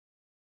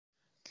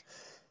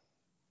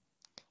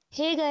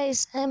Hey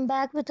guys, I'm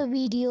back with a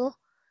video.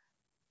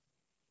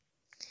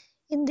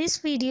 In this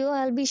video,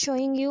 I'll be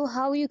showing you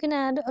how you can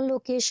add a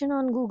location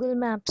on Google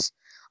Maps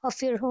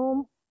of your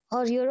home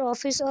or your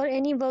office or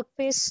any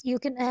workplace. You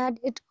can add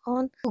it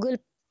on Google.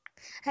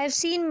 I've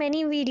seen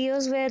many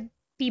videos where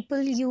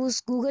people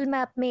use Google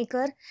Map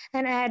Maker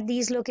and add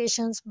these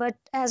locations, but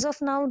as of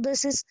now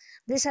this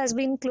has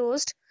been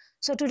closed.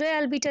 So today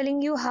I'll be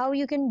telling you how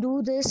you can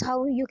do this,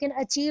 how you can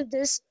achieve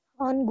this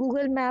on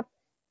Google Map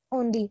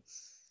only.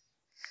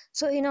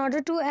 So in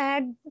order to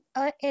add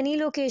any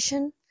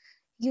location,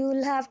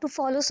 you'll have to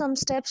follow some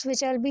steps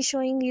which I'll be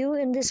showing you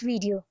in this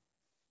video.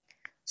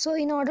 So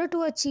in order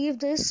to achieve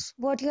this,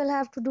 what you'll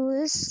have to do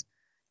is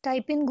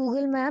type in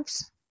Google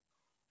Maps,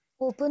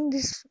 open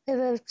this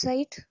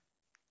website,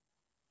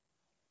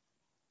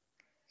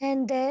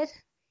 and there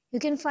you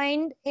can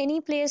find any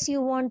place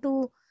you want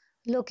to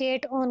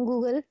locate on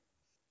Google.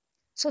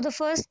 So the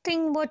first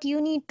thing what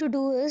you need to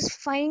do is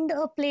find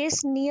a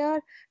place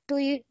near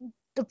to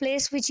the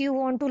place which you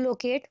want to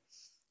locate,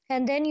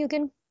 and then you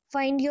can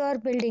find your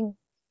building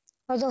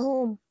or the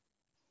home.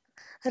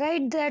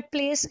 Write that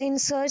place in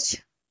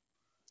search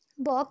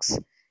box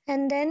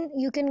and then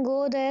you can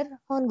go there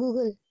on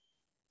Google.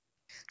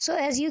 So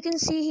as you can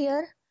see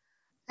here,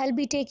 I'll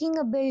be taking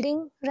a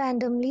building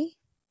randomly.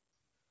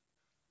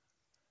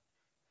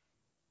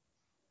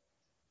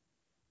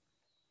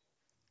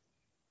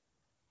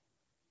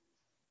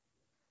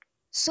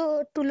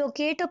 So to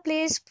locate a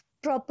place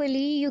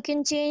properly, you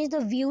can change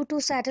the view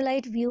to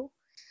satellite view.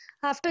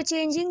 After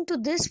changing to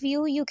this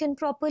view, you can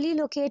properly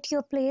locate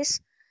your place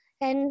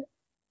and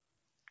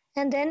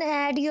then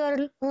add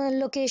your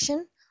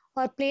location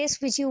or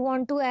place which you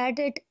want to add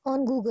it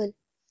on Google.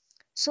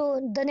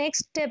 So the next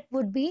step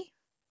would be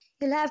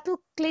you'll have to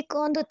click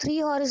on the three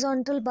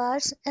horizontal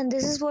bars, and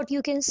this is what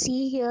you can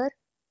see here.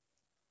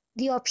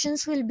 The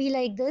options will be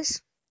like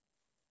this,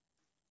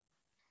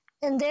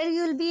 and there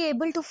you'll be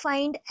able to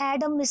find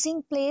add a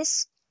missing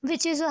place,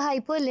 which is a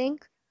hyperlink.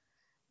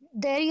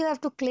 There you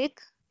have to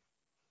click,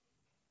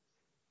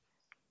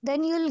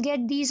 then you'll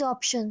get these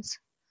options.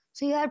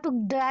 So you have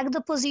to drag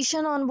the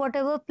position on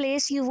whatever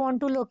place you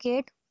want to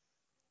locate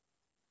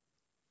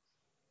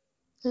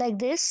like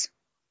this,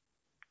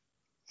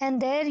 and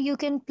there you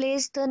can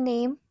place the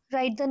name,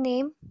 write the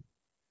name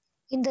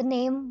in the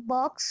name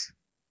box.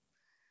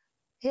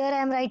 Here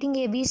I am writing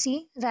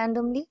ABC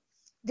randomly.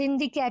 Then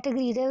the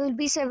category, there will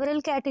be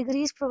several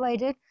categories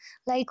provided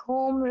like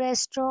home,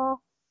 restaurant,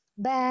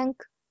 bank,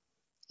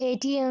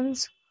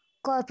 ATMs,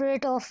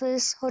 corporate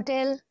office,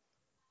 hotel.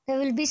 There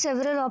will be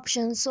several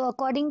options. So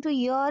according to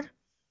your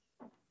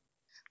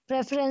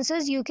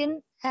preferences, you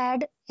can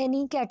add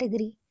any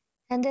category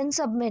and then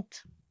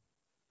submit.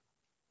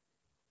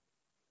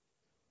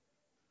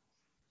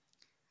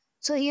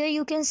 So here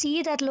you can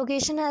see that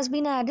location has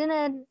been added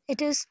and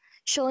it is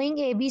showing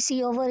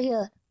ABC over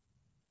here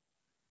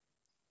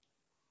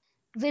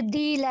with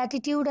the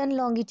latitude and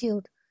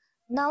longitude.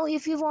 Now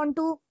if you want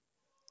to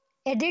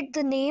edit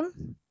the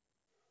name,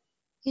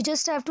 you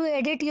just have to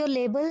edit your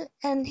label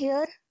and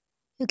here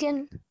you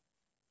can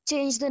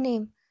change the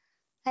name.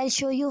 I'll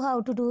show you how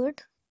to do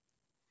it.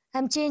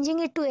 I'm changing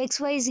it to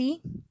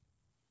XYZ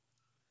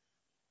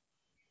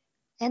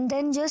and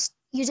then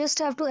you just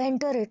have to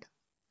enter it.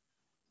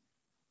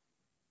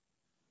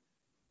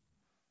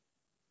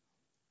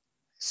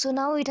 So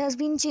now it has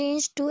been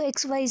changed to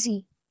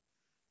XYZ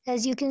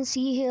as you can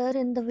see here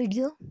in the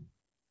video.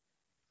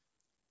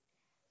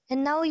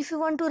 And now if you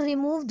want to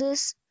remove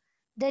this,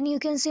 then you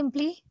can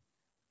simply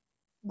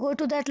go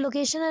to that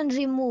location and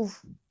remove.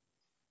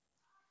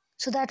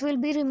 So that will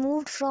be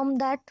removed from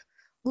that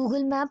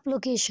Google Map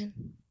location.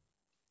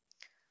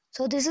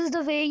 So this is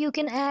the way you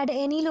can add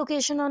any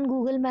location on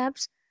Google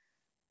Maps.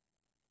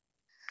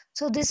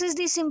 So this is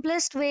the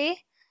simplest way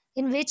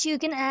in which you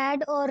can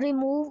add or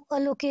remove a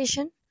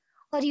location,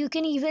 or you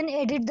can even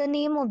edit the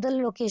name of the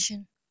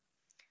location.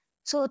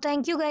 So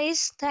thank you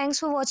guys. Thanks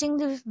for watching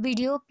this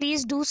video.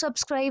 Please do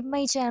subscribe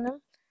my channel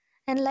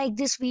and like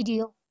this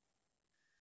video.